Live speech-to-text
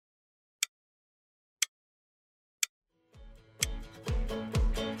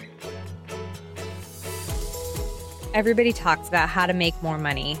Everybody talks about how to make more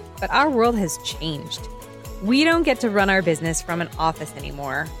money, but our world has changed. We don't get to run our business from an office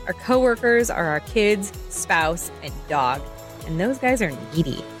anymore. Our coworkers are our kids, spouse, and dog, and those guys are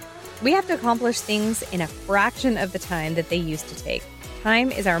needy. We have to accomplish things in a fraction of the time that they used to take.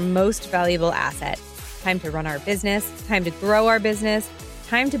 Time is our most valuable asset. Time to run our business, time to grow our business,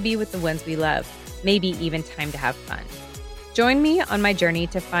 time to be with the ones we love, maybe even time to have fun. Join me on my journey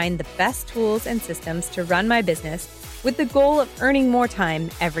to find the best tools and systems to run my business with the goal of earning more time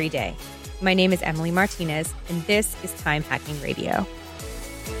every day. My name is Emily Martinez, and this is Time Hacking Radio.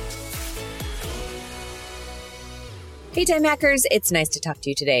 Hey, Time Hackers. It's nice to talk to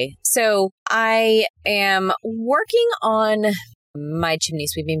you today. So I am working on my chimney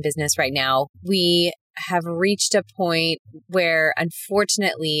sweeping business right now. We have reached a point where,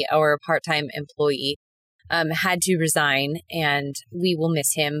 unfortunately, our part-time employee had to resign, and we will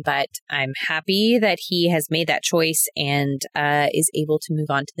miss him, but I'm happy that he has made that choice and is able to move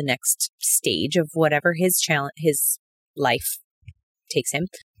on to the next stage of whatever his life takes him.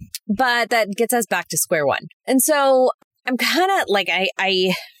 But that gets us back to square one. And so I'm kind of like,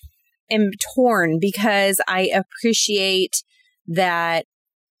 I am torn because I appreciate that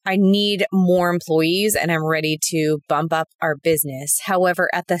I need more employees and I'm ready to bump up our business. However,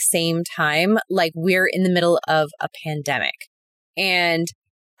 at the same time, we're in the middle of a pandemic. And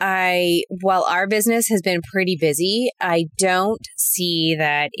while our business has been pretty busy, I don't see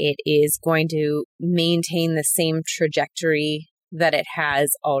that it is going to maintain the same trajectory that it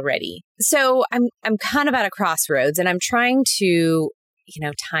has already. So I'm kind of at a crossroads and I'm trying to,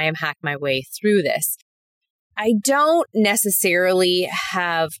 time hack my way through this. I don't necessarily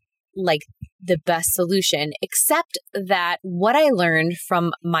have the best solution, except that what I learned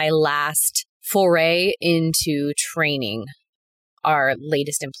from my last foray into training our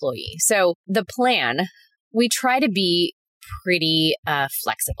latest employee. So the plan, we try to be pretty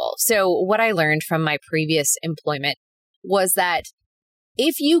flexible. So what I learned from my previous employment was that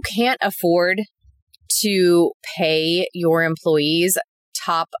if you can't afford to pay your employees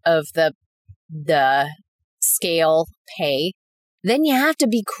top of the scale pay, then you have to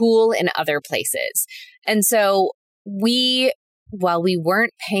be cool in other places. And so while we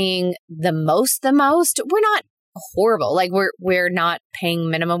weren't paying the most, we're not horrible. We're not paying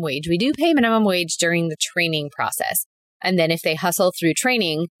minimum wage. We do pay minimum wage during the training process. And then if they hustle through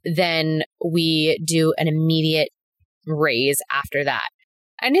training, then we do an immediate raise after that.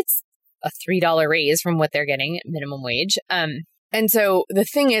 And it's a $3 raise from what they're getting at minimum wage. And so the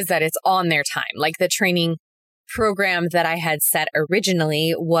thing is that it's on their time. The training program that I had set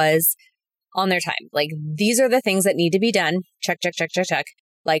originally was on their time. These are the things that need to be done. Check, check, check, check, check.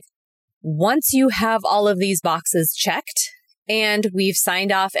 Once you have all of these boxes checked and we've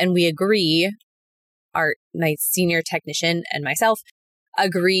signed off and we agree, my senior technician and myself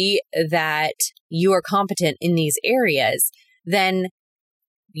agree that you are competent in these areas, then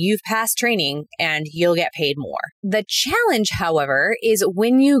you've passed training and you'll get paid more. The challenge, however, is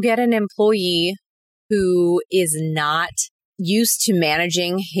when you get an employee who is not used to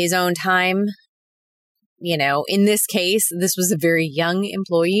managing his own time. In this case, this was a very young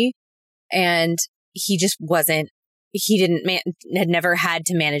employee and he just had never had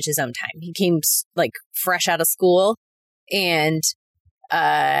to manage his own time. He came fresh out of school and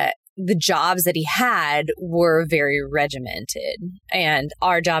the jobs that he had were very regimented, and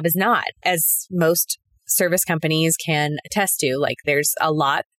our job is not, as most service companies can attest to. There's a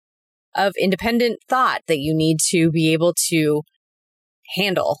lot of independent thought that you need to be able to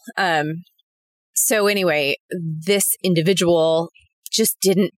handle. So anyway, this individual just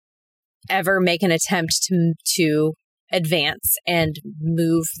didn't ever make an attempt to advance and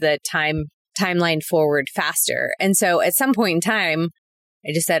move the timeline forward faster. And so at some point in time,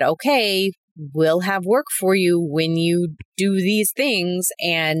 I just said, okay, we'll have work for you when you do these things.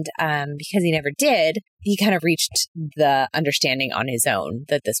 And because he never did, he kind of reached the understanding on his own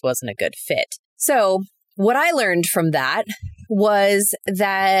that this wasn't a good fit. So what I learned from that was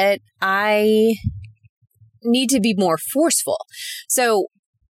that I need to be more forceful. So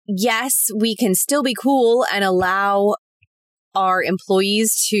yes, we can still be cool and allow our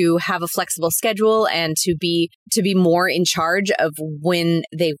employees to have a flexible schedule and to be more in charge of when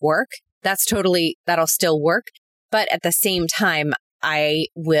they work. That'll still work. But at the same time, I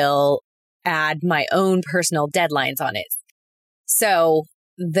will add my own personal deadlines on it. So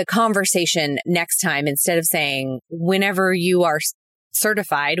the conversation next time, instead of saying, whenever you are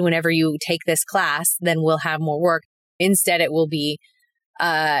certified, whenever you take this class, then we'll have more work. Instead, it will be,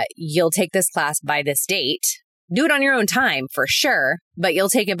 you'll take this class by this date. Do it on your own time for sure, but you'll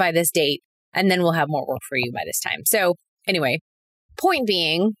take it by this date. and then we'll have more work for you by this time. So anyway, point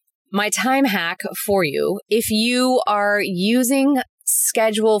being, my time hack for you, if you are using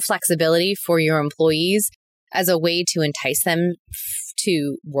schedule flexibility for your employees as a way to entice them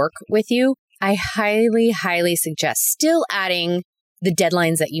to work with you, I highly, highly suggest still adding the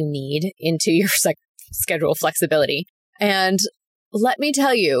deadlines that you need into your schedule flexibility. And let me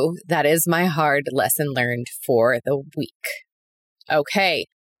tell you, that is my hard lesson learned for the week. Okay.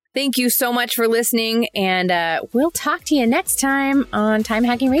 Thank you so much for listening, and we'll talk to you next time on Time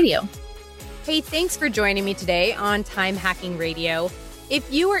Hacking Radio. Hey, thanks for joining me today on Time Hacking Radio.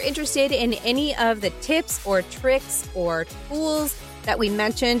 If you are interested in any of the tips or tricks or tools that we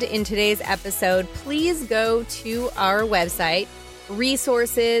mentioned in today's episode, please go to our website,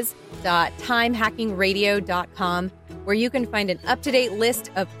 resources.timehackingradio.com, where you can find an up-to-date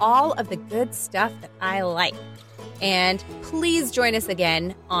list of all of the good stuff that I like. And please join us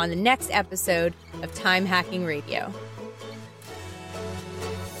again on the next episode of Time Hacking Radio.